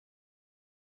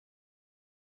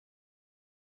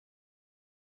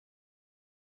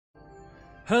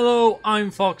Hello,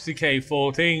 I'm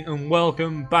FoxyK14 and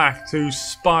welcome back to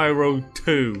Spyro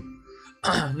 2.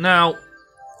 Now,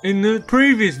 in the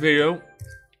previous video,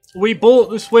 we bought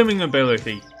the swimming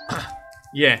ability.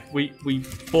 Yeah, we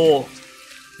bought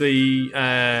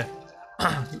the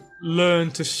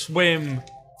learn to swim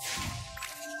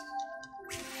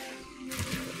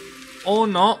or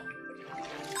not.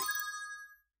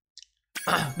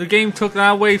 The game took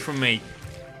that away from me.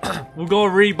 We'll go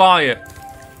rebuy it.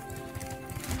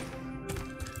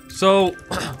 So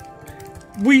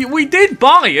we did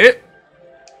buy it,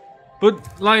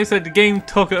 but like I said, the game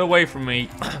took it away from me.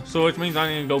 So which means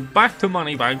I'm gonna go back to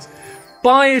Moneybags,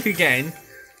 buy it again,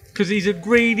 because he's a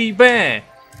greedy bear.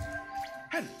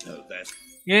 Hello there.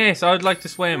 Yes, I'd like to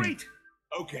swim. Great.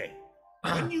 Okay.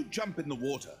 When you jump in the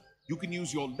water, you can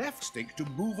use your left stick to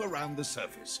move around the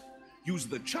surface. Use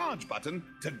the charge button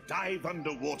to dive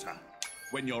underwater.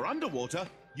 When you're underwater,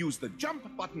 use the jump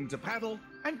button to paddle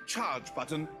and charge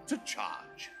button to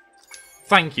charge.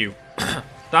 Thank you.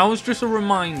 That was just a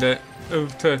reminder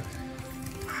of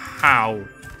how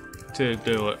to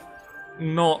do it.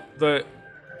 Not that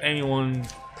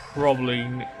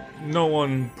no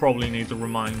one probably needs a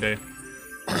reminder.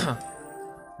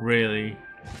 Really.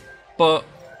 But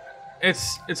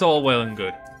it's all well and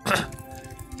good.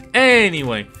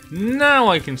 Anyway, now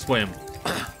I can swim.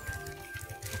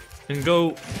 And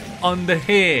go under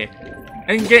here.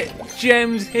 And get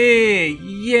gems here.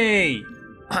 Yay.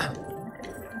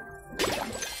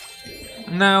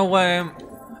 Now,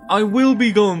 I will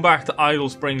be going back to Idle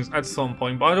Springs at some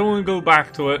point, but I don't want to go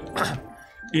back to it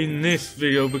in this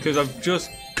video because I've just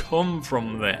come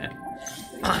from there.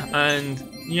 And,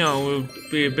 you know, it would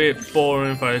be a bit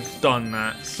boring if I had done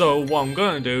that. So what I'm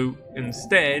going to do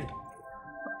instead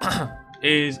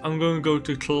is I'm going to go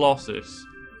to Colossus.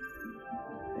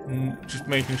 Just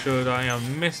making sure that I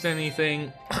haven't missed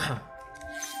anything.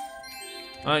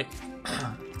 Right.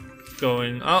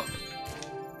 Going up.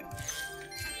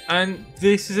 And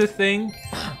this is a thing.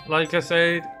 Like I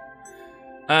said,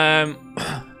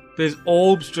 there's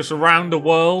orbs just around the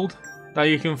world that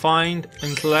you can find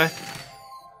and collect.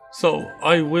 So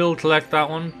I will collect that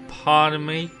one. Pardon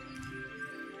me.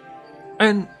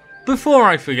 And before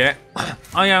I forget,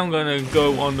 I am going to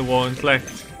go underwater and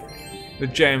collect the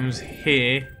gems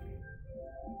here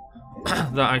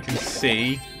that I can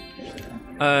see.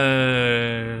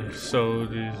 So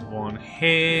there's one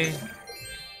here.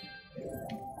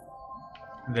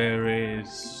 There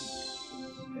is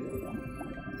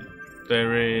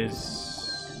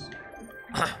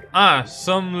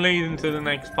some leading to the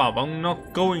next part, but I'm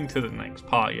not going to the next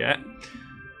part yet.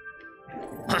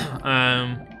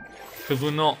 Because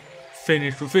we're not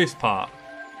finished with this part.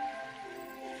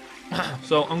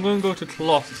 So I'm going to go to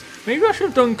Colossus. Maybe I should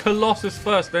have done Colossus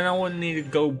first, then I wouldn't need to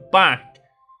go back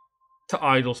to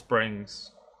Idle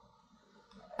Springs.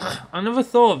 I never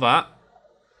thought of that.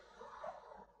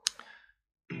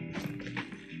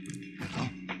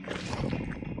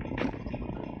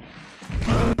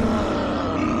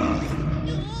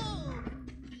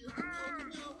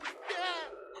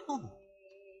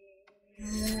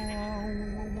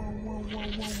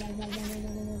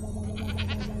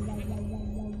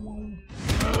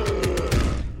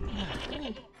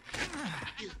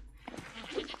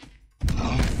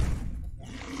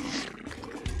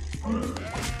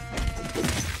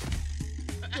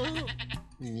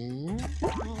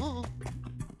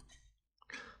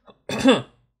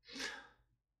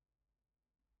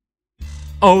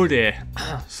 Oh dear.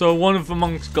 So one of the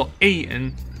monks got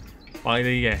eaten by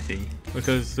the Yeti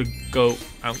because the goat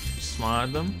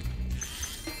outsmarted them.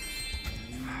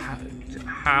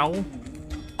 How?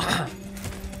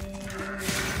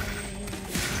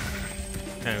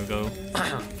 There we go.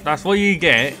 That's what you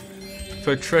get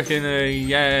for tricking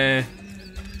a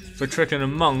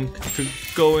monk to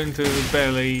go into the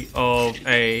belly of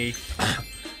a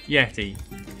Yeti.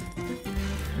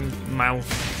 Mouse,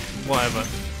 whatever.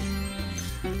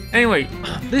 Anyway,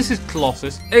 this is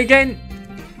Colossus. Again,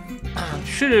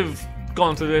 should have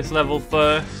gone to this level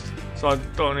first, so I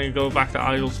don't need to go back to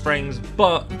Idle Springs,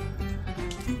 but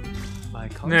by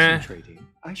concentrating,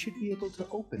 I should be able to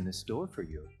open this door for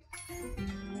you.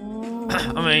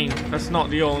 I mean, that's not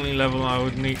the only level I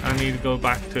need to go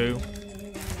back to.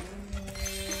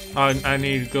 I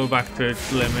need to go back to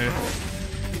Glimmer,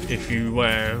 if you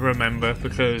remember,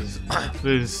 because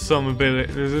there's an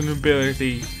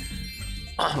ability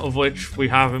of which we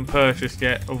haven't purchased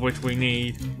yet, of which we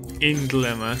need in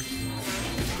Glimmer.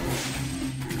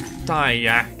 Die,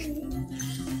 yak.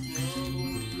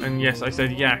 And yes, I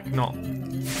said yak, not...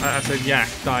 I said yak,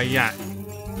 die, yak.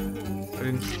 I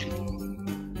didn't...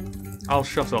 I'll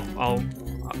shut up.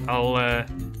 I'll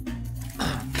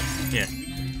yeah.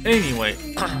 Anyway,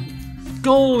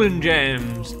 golden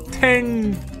gems,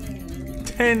 10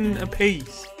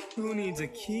 apiece. Who needs a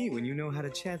key when you know how to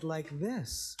chant like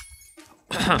this?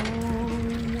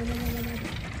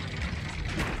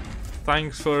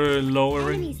 Thanks for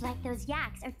lowering. Enemies like those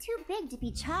yaks are too big to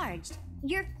be charged.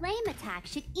 Your flame attack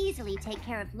should easily take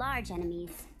care of large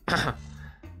enemies.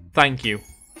 Thank you.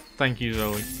 Thank you,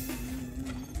 Zoe.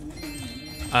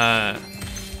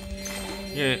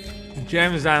 Yeah,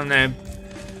 gems down there.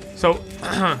 So,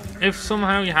 if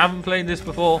somehow you haven't played this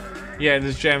before, yeah,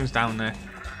 there's gems down there.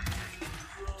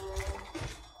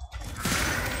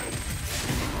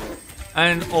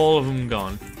 And all of them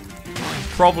gone.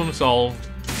 Problem solved.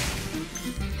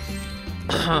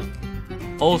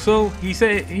 Also, he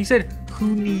said,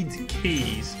 who needs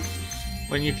keys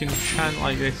when you can chant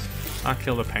like this? I'll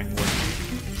kill the penguin.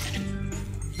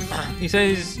 He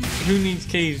says, who needs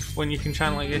keys when you can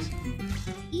chant like this?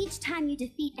 Each time you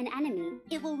defeat an enemy,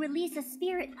 it will release a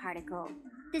spirit particle.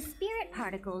 The spirit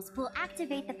particles will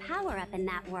activate the power-up in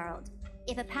that world.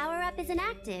 If a power-up is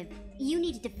inactive, you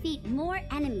need to defeat more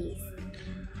enemies.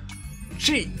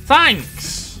 Gee,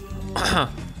 thanks!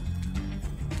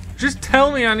 Just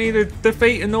tell me I need to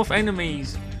defeat enough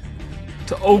enemies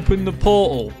to open the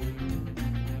portal.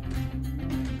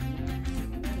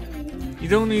 You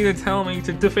don't need to tell me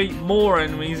to defeat more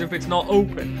enemies if it's not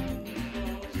open.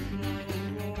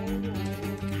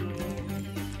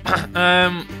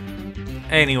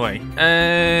 Anyway,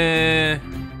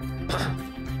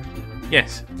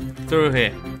 yes, through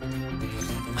here.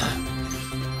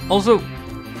 Also,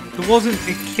 there wasn't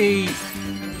a key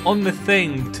on the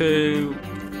thing to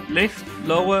lift,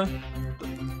 lower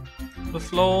the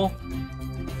floor.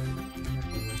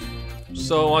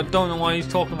 So I don't know why he's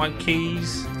talking about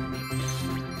keys.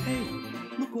 Hey,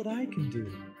 look what I can do.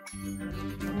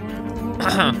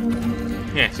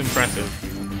 Yeah, it's impressive.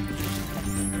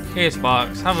 Here,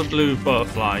 Sparks, have a blue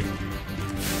butterfly.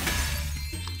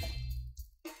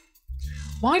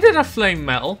 Why did I flame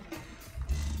metal?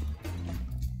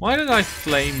 Why did I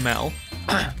flame metal?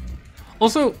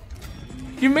 Also,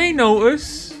 you may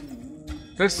notice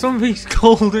that some of these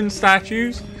golden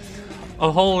statues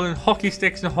are holding hockey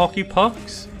sticks and hockey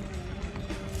pucks.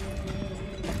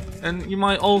 And you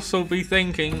might also be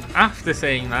thinking, after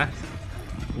saying that,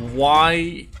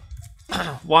 why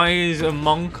is a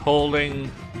monk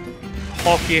holding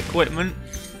hockey equipment?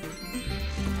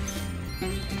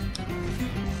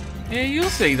 Yeah, you'll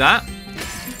see that.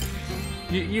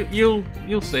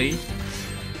 You'll see.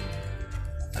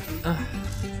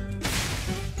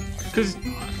 Because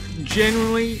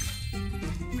generally,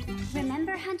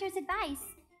 Remember Hunter's advice.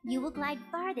 You will glide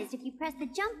farthest if you press the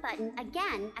jump button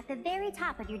again at the very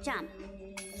top of your jump.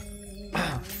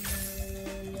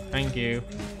 thank you,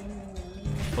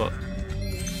 but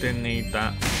didn't need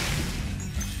that.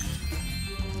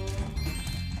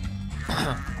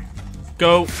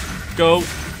 Go,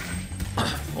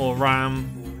 or ram,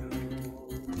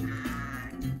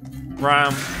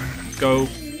 go.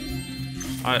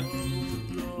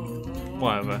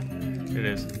 Whatever it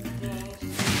is.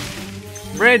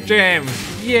 Red gems,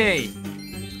 yay!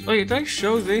 Wait, did I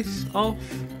show this off?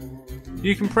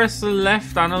 You can press the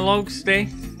left analog stick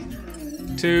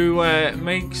to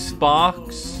make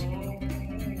sparks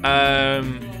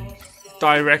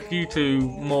direct you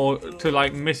to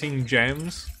like missing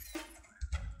gems.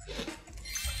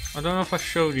 I don't know if I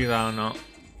showed you that or not.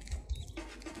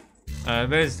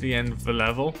 There's the end of the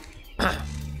level.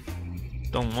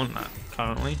 Don't want that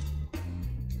currently.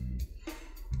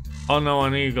 Oh no, I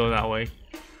need to go that way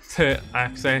to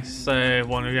access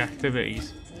one of the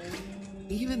activities.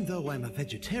 Even though I'm a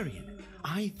vegetarian,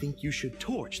 I think you should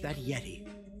torch that Yeti.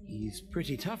 He's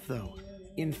pretty tough though.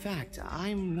 In fact,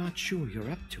 I'm not sure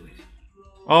you're up to it.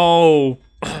 Oh,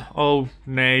 oh,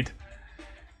 Ned.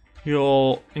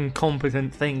 Your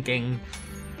incompetent thinking.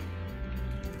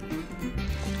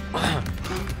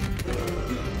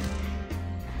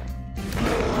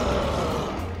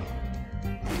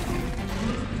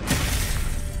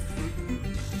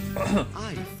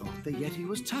 I thought the Yeti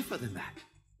was tougher than that.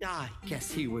 I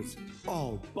guess he was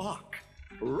all bark.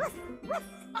 Ruff, ruff.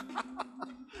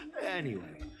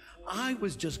 Anyway, I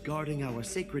was just guarding our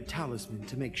sacred talisman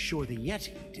to make sure the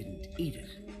Yeti didn't eat it.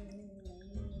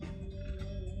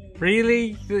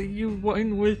 Really? You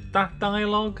went with that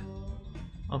dialogue?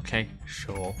 Okay,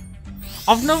 sure.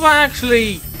 I've never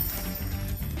actually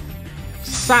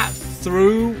sat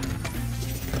through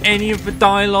any of the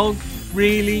dialogue,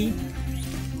 really.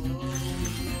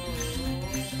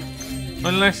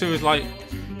 Unless it was like...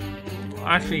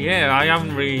 Actually, yeah, I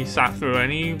haven't really sat through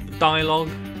any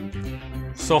dialogue.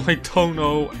 so I don't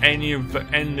know any of the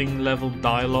ending level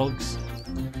dialogues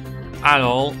at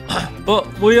all.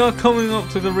 But we are coming up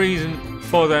to the reason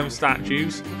for them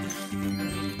statues.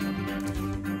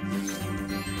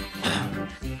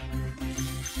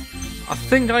 I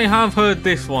think I have heard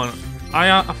this one.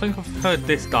 I think I've heard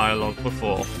this dialogue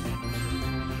before.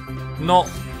 Not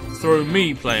through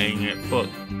me playing it, but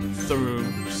through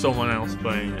someone else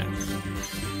playing it.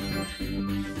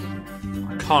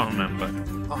 I can't remember.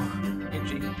 Oh,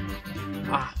 itchy.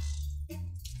 Ah.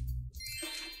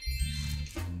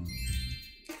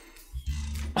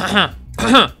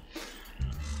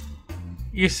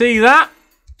 You see that?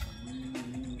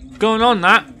 Going on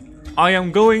that. I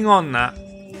am going on that.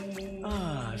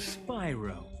 Ah,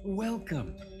 Spyro,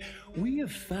 welcome. We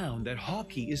have found that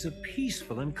hockey is a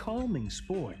peaceful and calming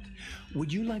sport.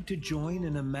 Would you like to join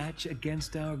in a match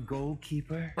against our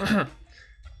goalkeeper?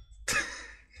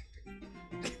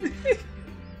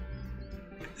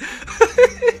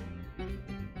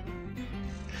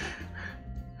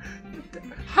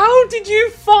 How did you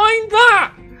find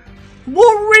that?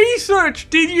 What research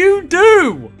did you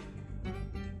do?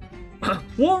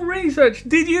 What research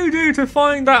did you do to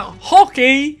find that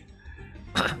hockey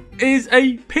is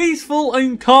a peaceful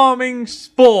and calming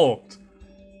sport?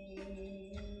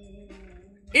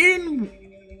 In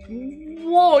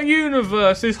what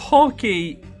universe is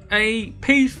hockey a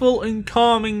peaceful and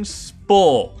calming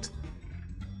sport?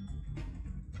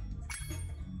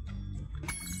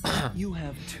 You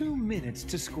have 2 minutes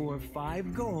to score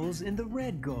 5 goals in the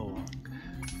red goal.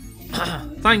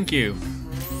 Thank you.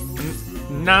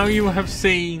 Now you have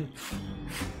seen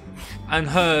and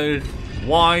heard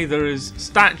why there is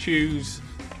statues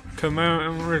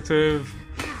commemorative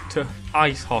to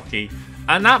ice hockey.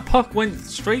 And that puck went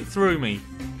straight through me.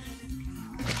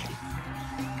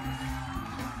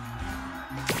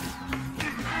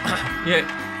 Yeah,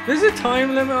 there's a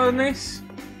time limit on this.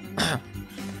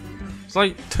 It's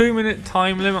like 2-minute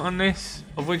time limit on this,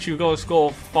 of which you've got to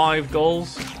score 5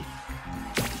 goals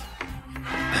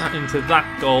into that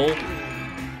goal.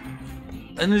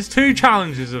 And there's 2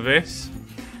 challenges of this.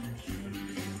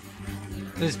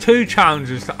 There's 2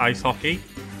 challenges to ice hockey.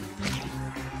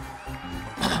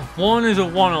 One is a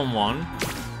one-on-one.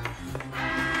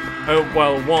 Oh,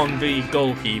 well, 1v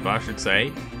goalkeeper, I should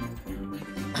say.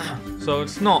 So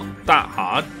it's not that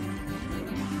hard.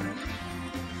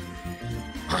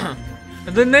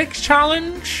 The next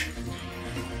challenge,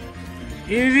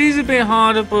 it is a bit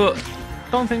harder, but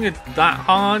I don't think it's that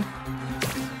hard.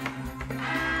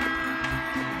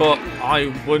 But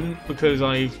I wouldn't, because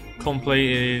I've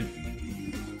completed,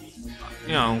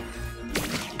 you know.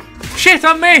 Shit,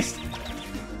 I missed!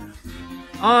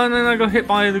 Oh, and then I got hit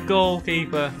by the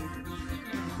goalkeeper.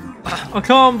 I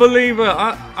can't believe it.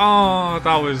 Oh,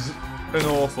 that was an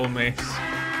awful miss.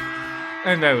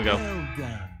 And there we go. Well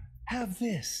done. Have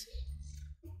this.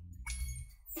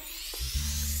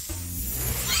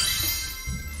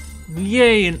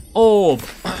 Yay, an orb.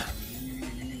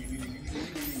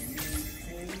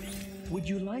 Would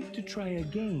you like to try a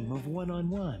game of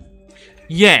one-on-one?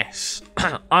 Yes,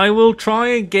 I will try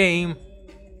a game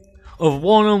of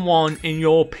one-on-one in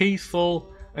your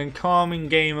peaceful and calming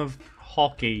game of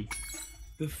hockey.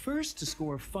 The first to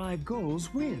score 5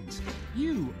 goals wins.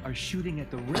 You are shooting at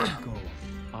the red goal.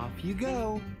 Off you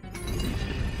go.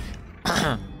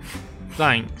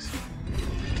 Thanks.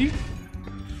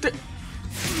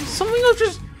 Something I've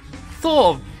just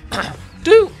thought of.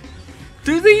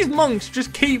 Do these monks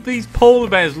just keep these polar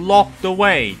bears locked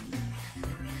away?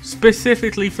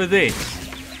 Specifically for this?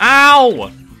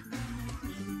 Ow!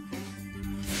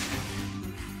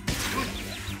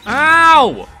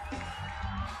 Ow!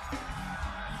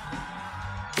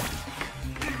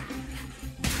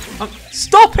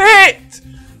 Stop it!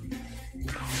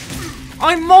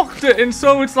 I mocked it, and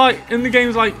so it's like, and the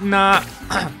game's like, nah.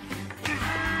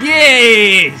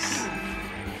 Yes!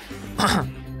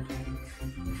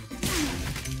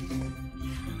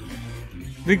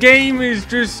 The game is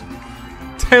just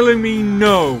telling me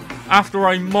no after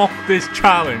I mock this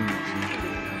challenge,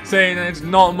 saying that it's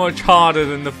not much harder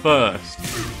than the first.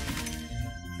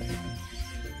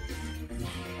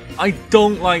 I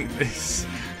don't like this.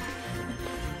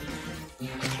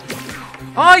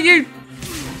 Are you?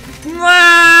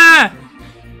 Nah!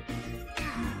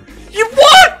 You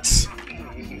what?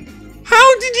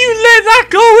 How did you let that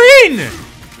go in?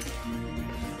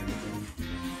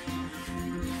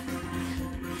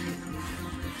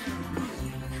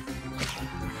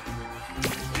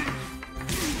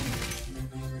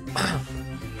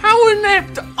 How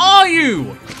inept are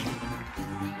you?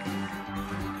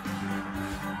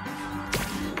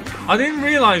 I didn't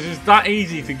realise it was that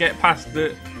easy to get past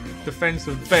the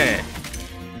defensive bear.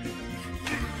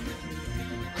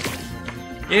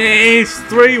 It's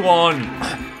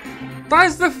 3-1.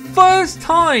 That's the first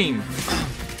time.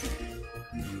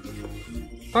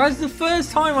 That's the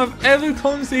first time I've ever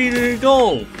conceded a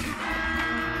goal.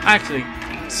 Actually,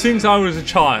 since I was a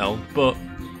child, but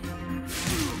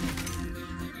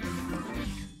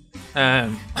I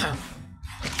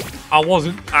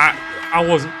wasn't out.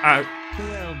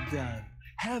 Well done.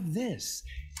 Have this.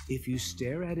 If you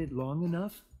stare at it long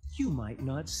enough, you might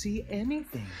not see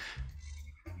anything.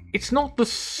 It's not the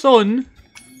sun.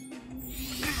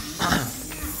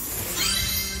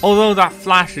 Although that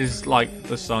flashes like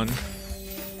the sun.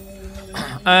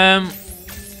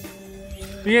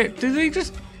 Yeah,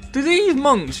 do these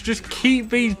monks just keep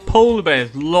these polar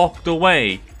bears locked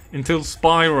away until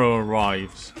Spyro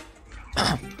arrives?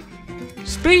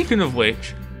 Speaking of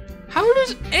which, how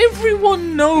does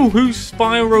everyone know who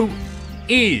Spyro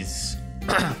is?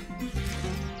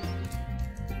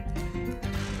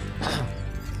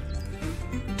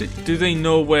 Do they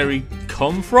know where he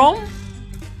come from?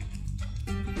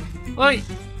 Like,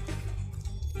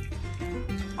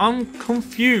 I'm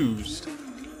confused.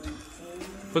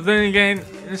 But then again,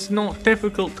 it's not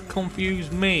difficult to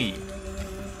confuse me.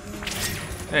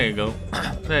 There you go.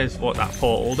 There's what that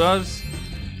portal does.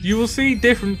 You will see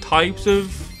different types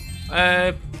of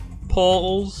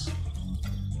portals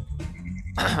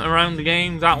around the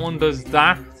game. That one does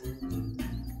that.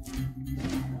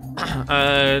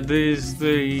 There's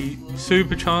the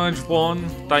supercharged one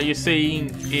that you see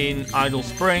in Idle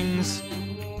Springs.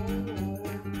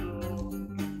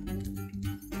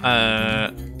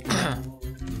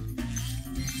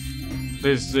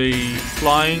 There's the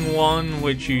flying one,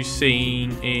 which you've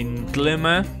seen in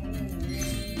Glimmer.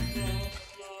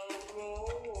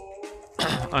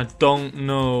 I don't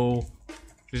know if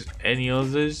there's any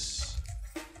others.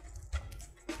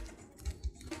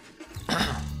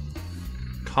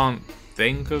 Can't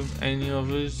think of any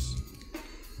others.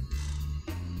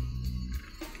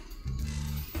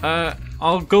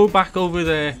 I'll go back over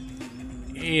there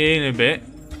in a bit.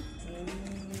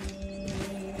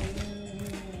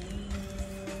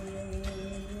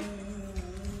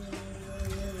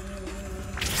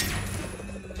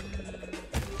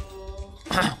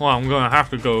 Well, I'm gonna have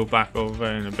to go back over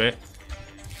there in a bit.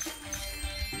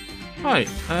 Right,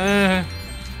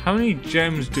 how many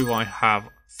gems do I have?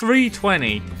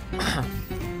 320.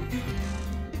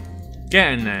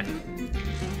 Get in there.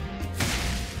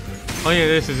 Oh yeah,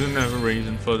 this is another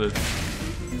reason for the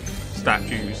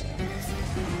statues.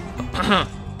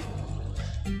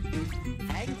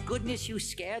 Thank goodness you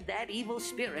scared that evil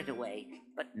spirit away.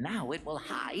 But now it will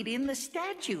hide in the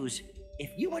statues. If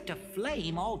you were to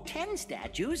flame all 10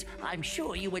 statues, I'm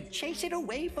sure you would chase it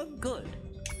away for good.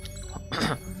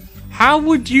 How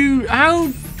did you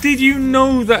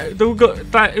know that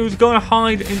that it was going to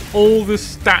hide in all the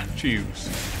statues?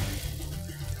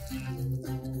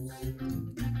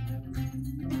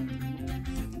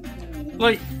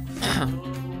 Like,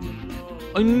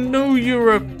 I know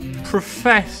you're a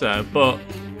professor, but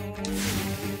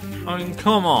I mean,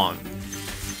 come on.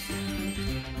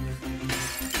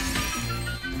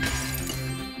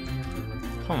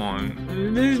 Come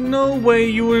on, there's no way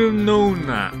you would have known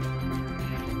that.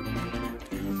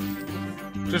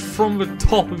 Just from the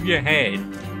top of your head.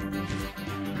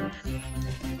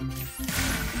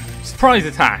 Surprise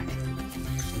attack!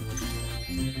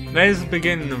 There's the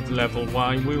beginning of the level where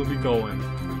I will be going.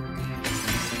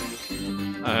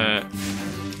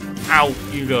 Out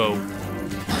you go.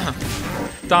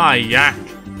 Die, yak!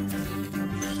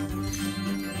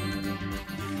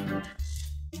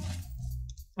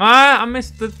 Ah, I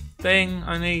missed the thing.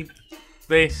 I need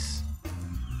this.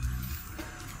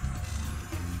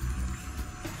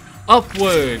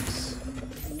 Upwards.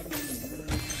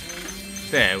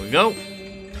 There we go.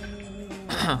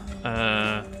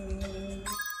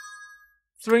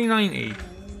 390.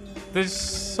 There's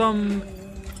some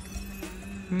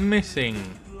missing.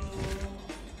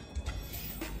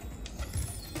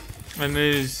 And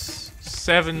there's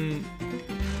 7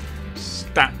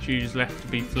 statues left to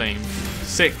be flamed.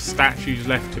 6 statues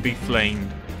left to be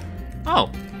flamed. Oh.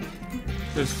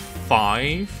 There's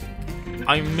 5.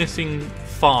 I'm missing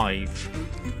 5.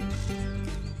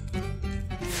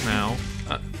 Now.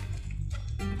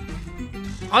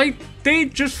 I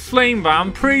did just flame that.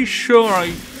 I'm pretty sure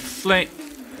I flame.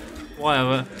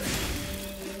 Whatever.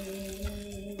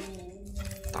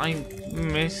 I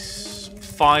miss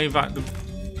 5 at the.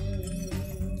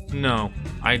 No,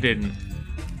 I didn't.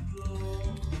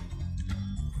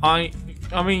 I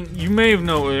mean, you may have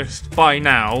noticed by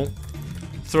now,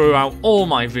 throughout all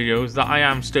my videos, that I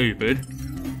am stupid.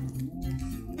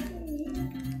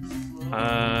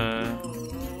 I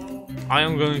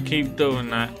am going to keep doing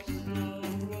that.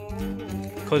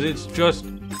 Because it's just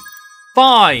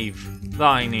 5 that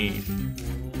I need.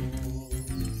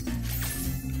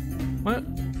 What?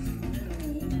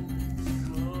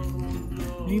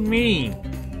 What do you mean?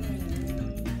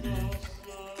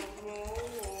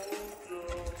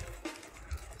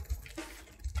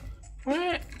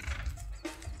 What?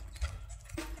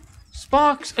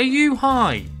 Sparks, are you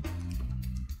high?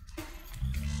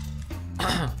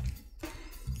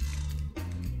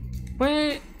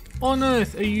 Where on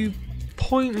earth are you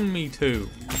pointing me to?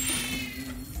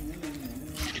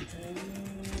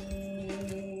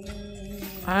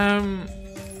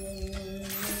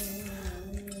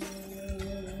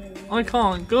 I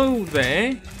can't go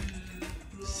there.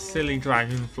 Silly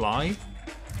dragonfly.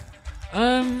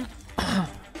 But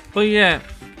yeah.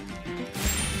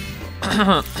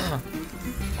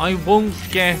 I won't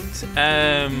get,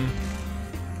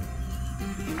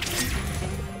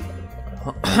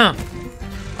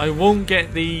 I won't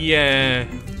get the,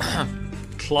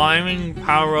 climbing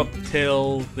power up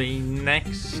till the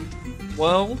next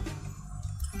world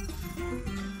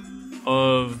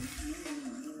of,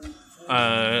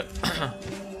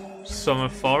 Summer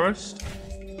Forest.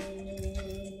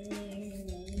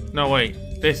 No, wait.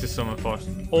 This is Summer Forest.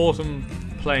 Autumn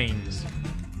Plains.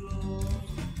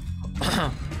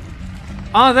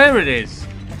 Ah, there it is.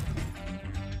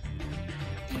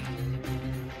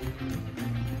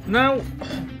 Now,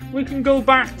 we can go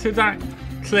back to that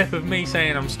clip of me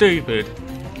saying I'm stupid.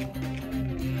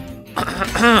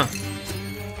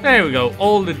 There we go.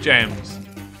 All the gems.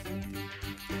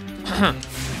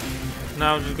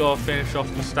 Now just gotta finish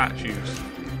off the statues.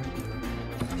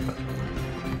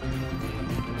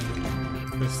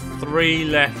 There's 3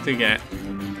 left to get.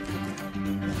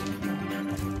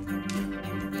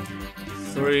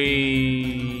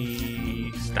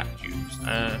 3 statues.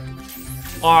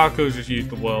 Arco's just used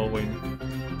the whirlwind.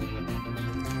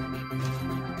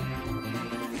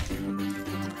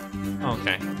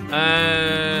 Okay.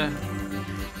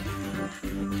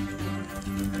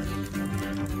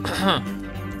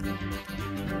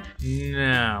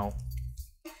 Now.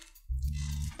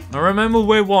 I remember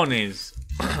where 1 is.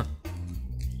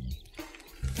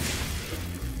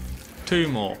 2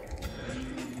 more.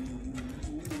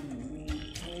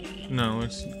 No,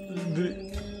 it's...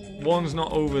 One's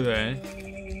not over there.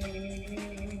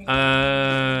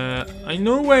 I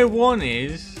know where 1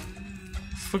 is.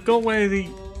 Forgot where the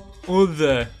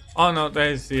other... Oh no,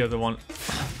 there's the other one.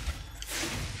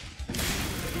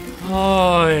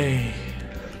 Oy.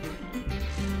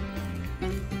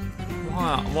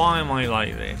 Why am I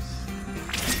like this?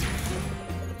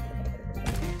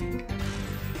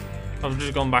 I've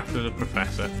just gone back to the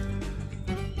professor.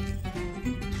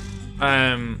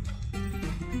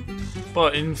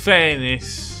 But in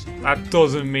fairness, that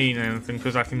doesn't mean anything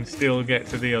because I can still get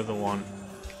to the other one.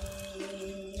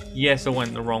 Yes, I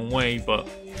went the wrong way, but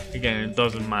again, it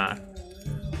doesn't matter.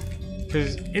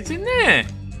 Because it's in there!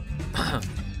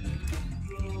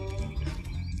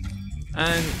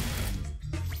 And...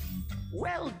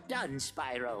 Well done,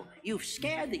 Spyro. You've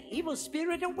scared the evil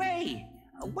spirit away.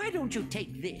 Why don't you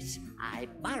take this? I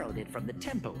borrowed it from the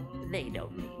temple. They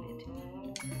don't need it.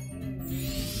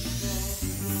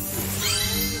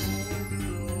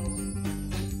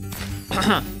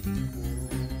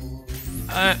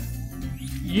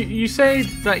 You say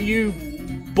that you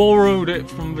borrowed it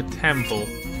from the temple.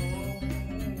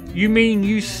 You mean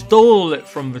you stole it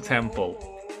from the temple?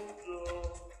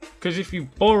 Because if you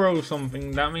borrow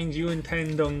something, that means you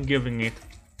intend on giving it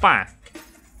back.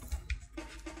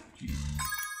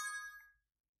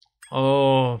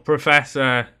 Oh,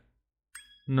 Professor.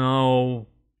 No.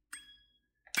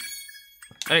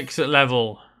 Exit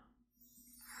level.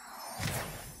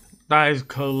 That is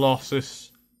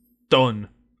Colossus. Done.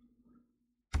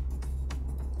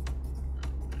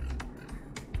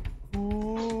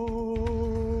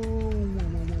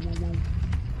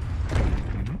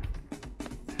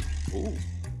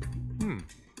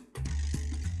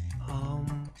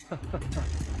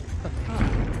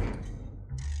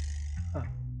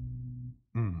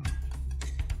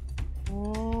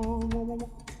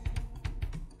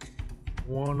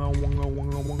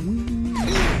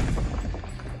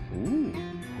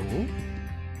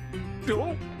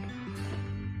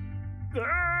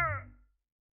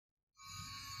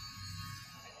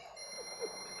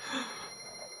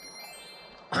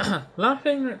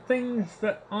 Laughing at things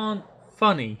that aren't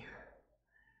funny.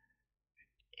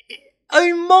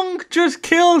 A monk just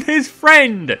killed his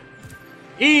friend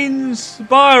in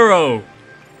Spyro.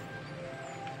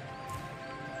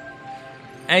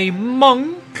 A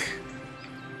monk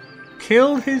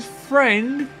killed his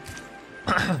friend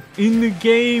in the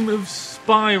game of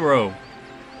Spyro.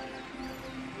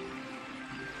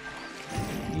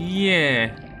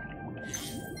 Yeah.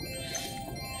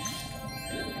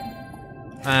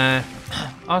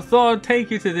 I thought I'd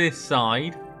take you to this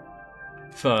side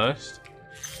first.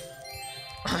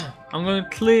 I'm going to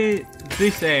clear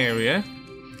this area.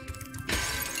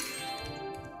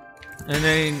 And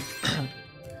then,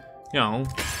 you know,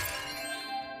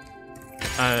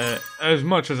 as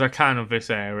much as I can of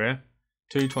this area.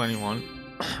 221.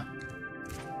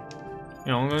 You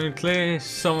know, I'm going to clear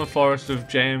Summer Forest of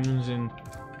gems and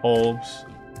orbs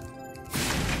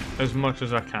as much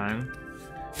as I can.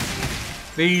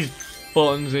 These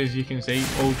buttons, as you can see,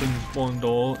 opens one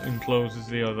door and closes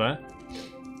the other.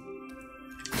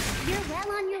 You're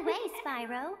well on your way,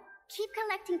 Spyro. Keep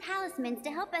collecting talismans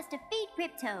to help us defeat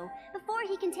Ripto before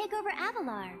he can take over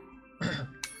Avalar.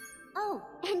 Oh,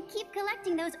 and keep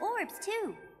collecting those orbs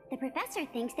too. The professor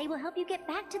thinks they will help you get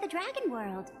back to the Dragon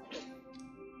World.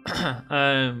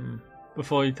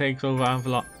 Before he takes over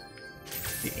Avalar.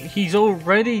 He's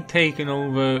already taken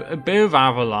over a bit of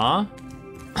Avalar.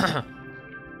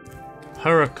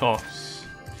 Hurricos.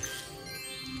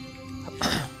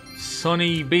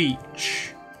 Sunny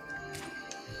Beach.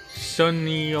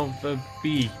 Sunny of the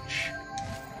Beach.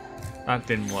 That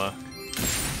didn't work.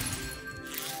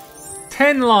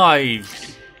 10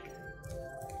 lives!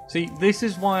 See, this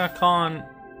is why I can't...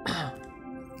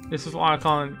 this is why I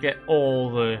can't get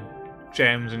all the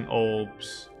gems and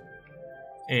orbs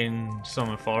in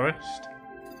Summer Forest.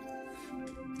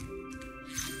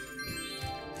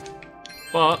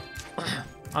 But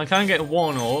I can get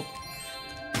one orb.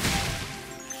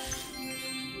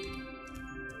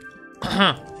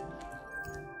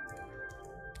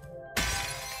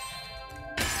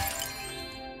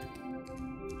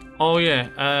 Oh yeah,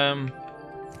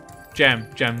 gem.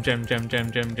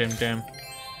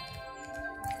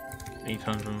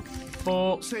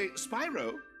 804. Say,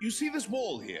 Spyro, you see this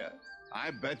wall here? I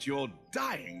bet you're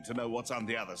dying to know what's on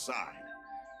the other side.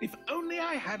 If only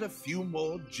I had a few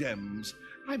more gems,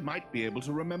 I might be able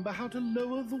to remember how to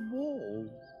lower the wall.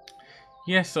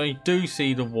 Yes, I do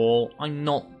see the wall. I'm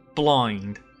not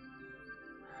blind.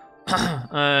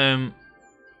 But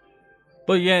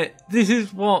yeah, this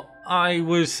is what I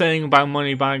was saying about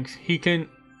Moneybags.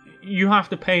 You have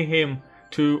to pay him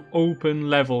to open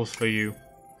levels for you.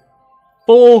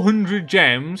 400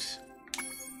 gems.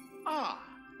 Ah,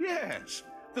 yes.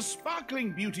 The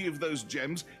sparkling beauty of those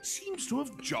gems seems to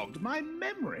have jogged my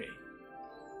memory.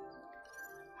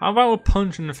 How about a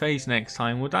punch in the face next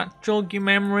time? Would that jog your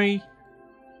memory?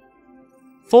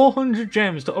 400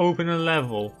 gems to open a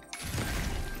level.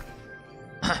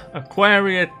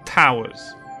 Aquaria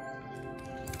Towers.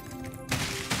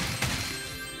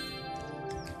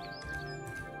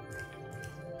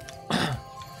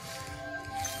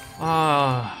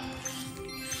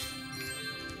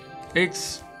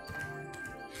 It's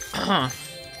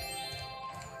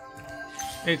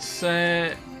it's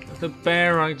the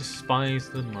bear I despise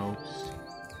the most.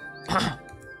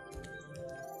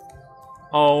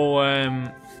 Oh,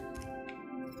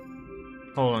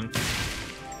 hold on.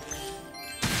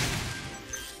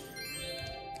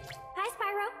 Hi,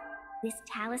 Spyro. This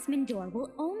talisman door will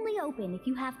only open if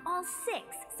you have all 6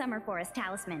 Summer Forest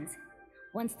talismans.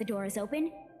 Once the door is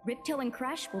open, Ripto and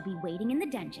Crush will be waiting in the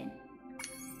dungeon.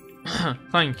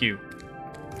 Thank you.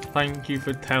 Thank you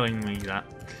for telling me that.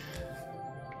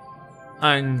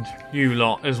 And you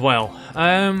lot as well.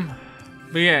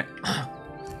 But yeah,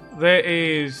 there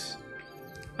is,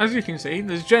 as you can see,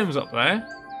 there's gems up there.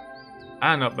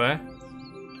 And up there.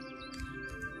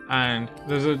 And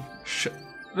there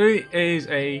is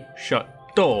a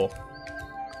shut door.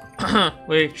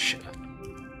 Which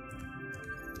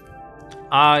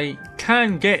I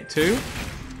can get to.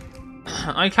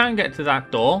 I can get to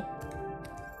that door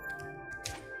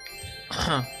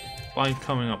by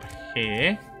coming up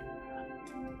here.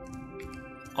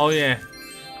 Oh yeah,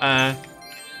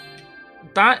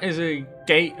 that is a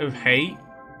gate of hate,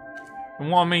 and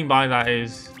what I mean by that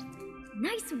is...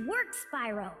 Nice work,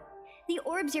 Spyro! The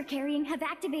orbs you're carrying have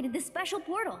activated the special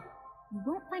portal. You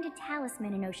won't find a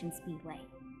talisman in Ocean Speedway,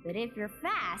 but if you're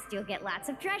fast, you'll get lots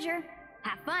of treasure.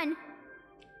 Have fun!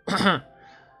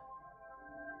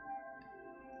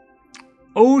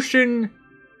 Ocean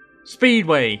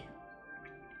Speedway.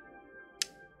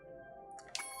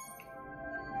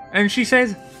 And she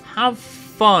says, have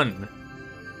fun.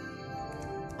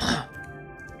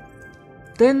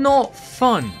 They're not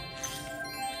fun.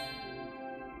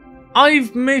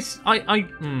 I've missed...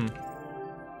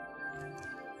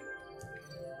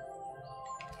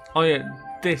 Oh yeah,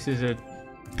 this is a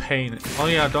pain. Oh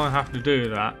yeah, I don't have to do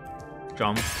that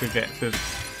jump to get to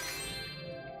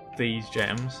these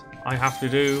gems. I have to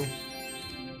do...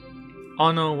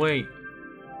 Oh no, wait.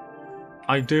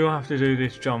 I do have to do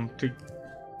this jump to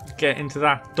get into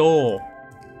that door.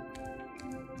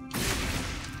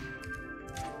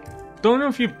 Don't know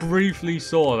if you briefly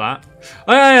saw that.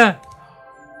 Oh yeah!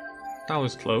 That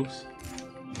was close.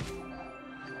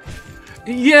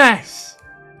 Yes!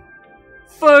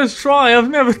 First try! I've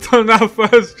never done that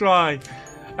first try.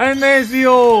 And there's the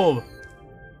orb.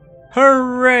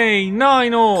 Hooray!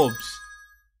 9 orbs.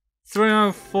 3 out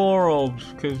of 4 orbs,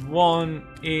 because 1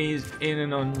 is in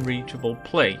an unreachable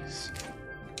place.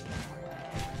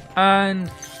 And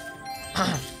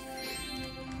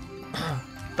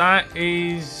that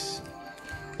is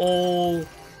all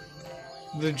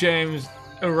the gems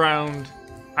around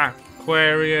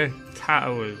Aquaria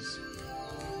Towers.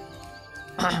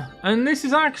 And this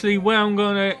is actually where I'm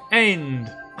gonna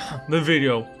end the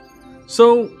video.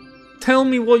 So tell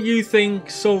me what you think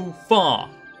so far.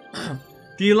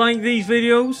 Do you like these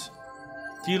videos?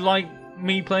 Do you like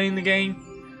me playing the game?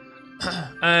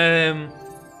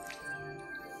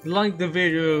 Like the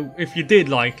video if you did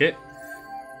like it.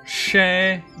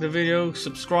 Share the video,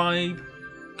 subscribe,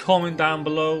 comment down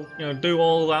below, you know, do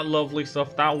all that lovely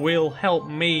stuff. That will help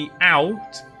me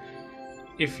out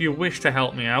if you wish to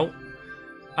help me out.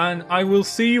 And I will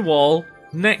see you all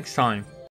next time.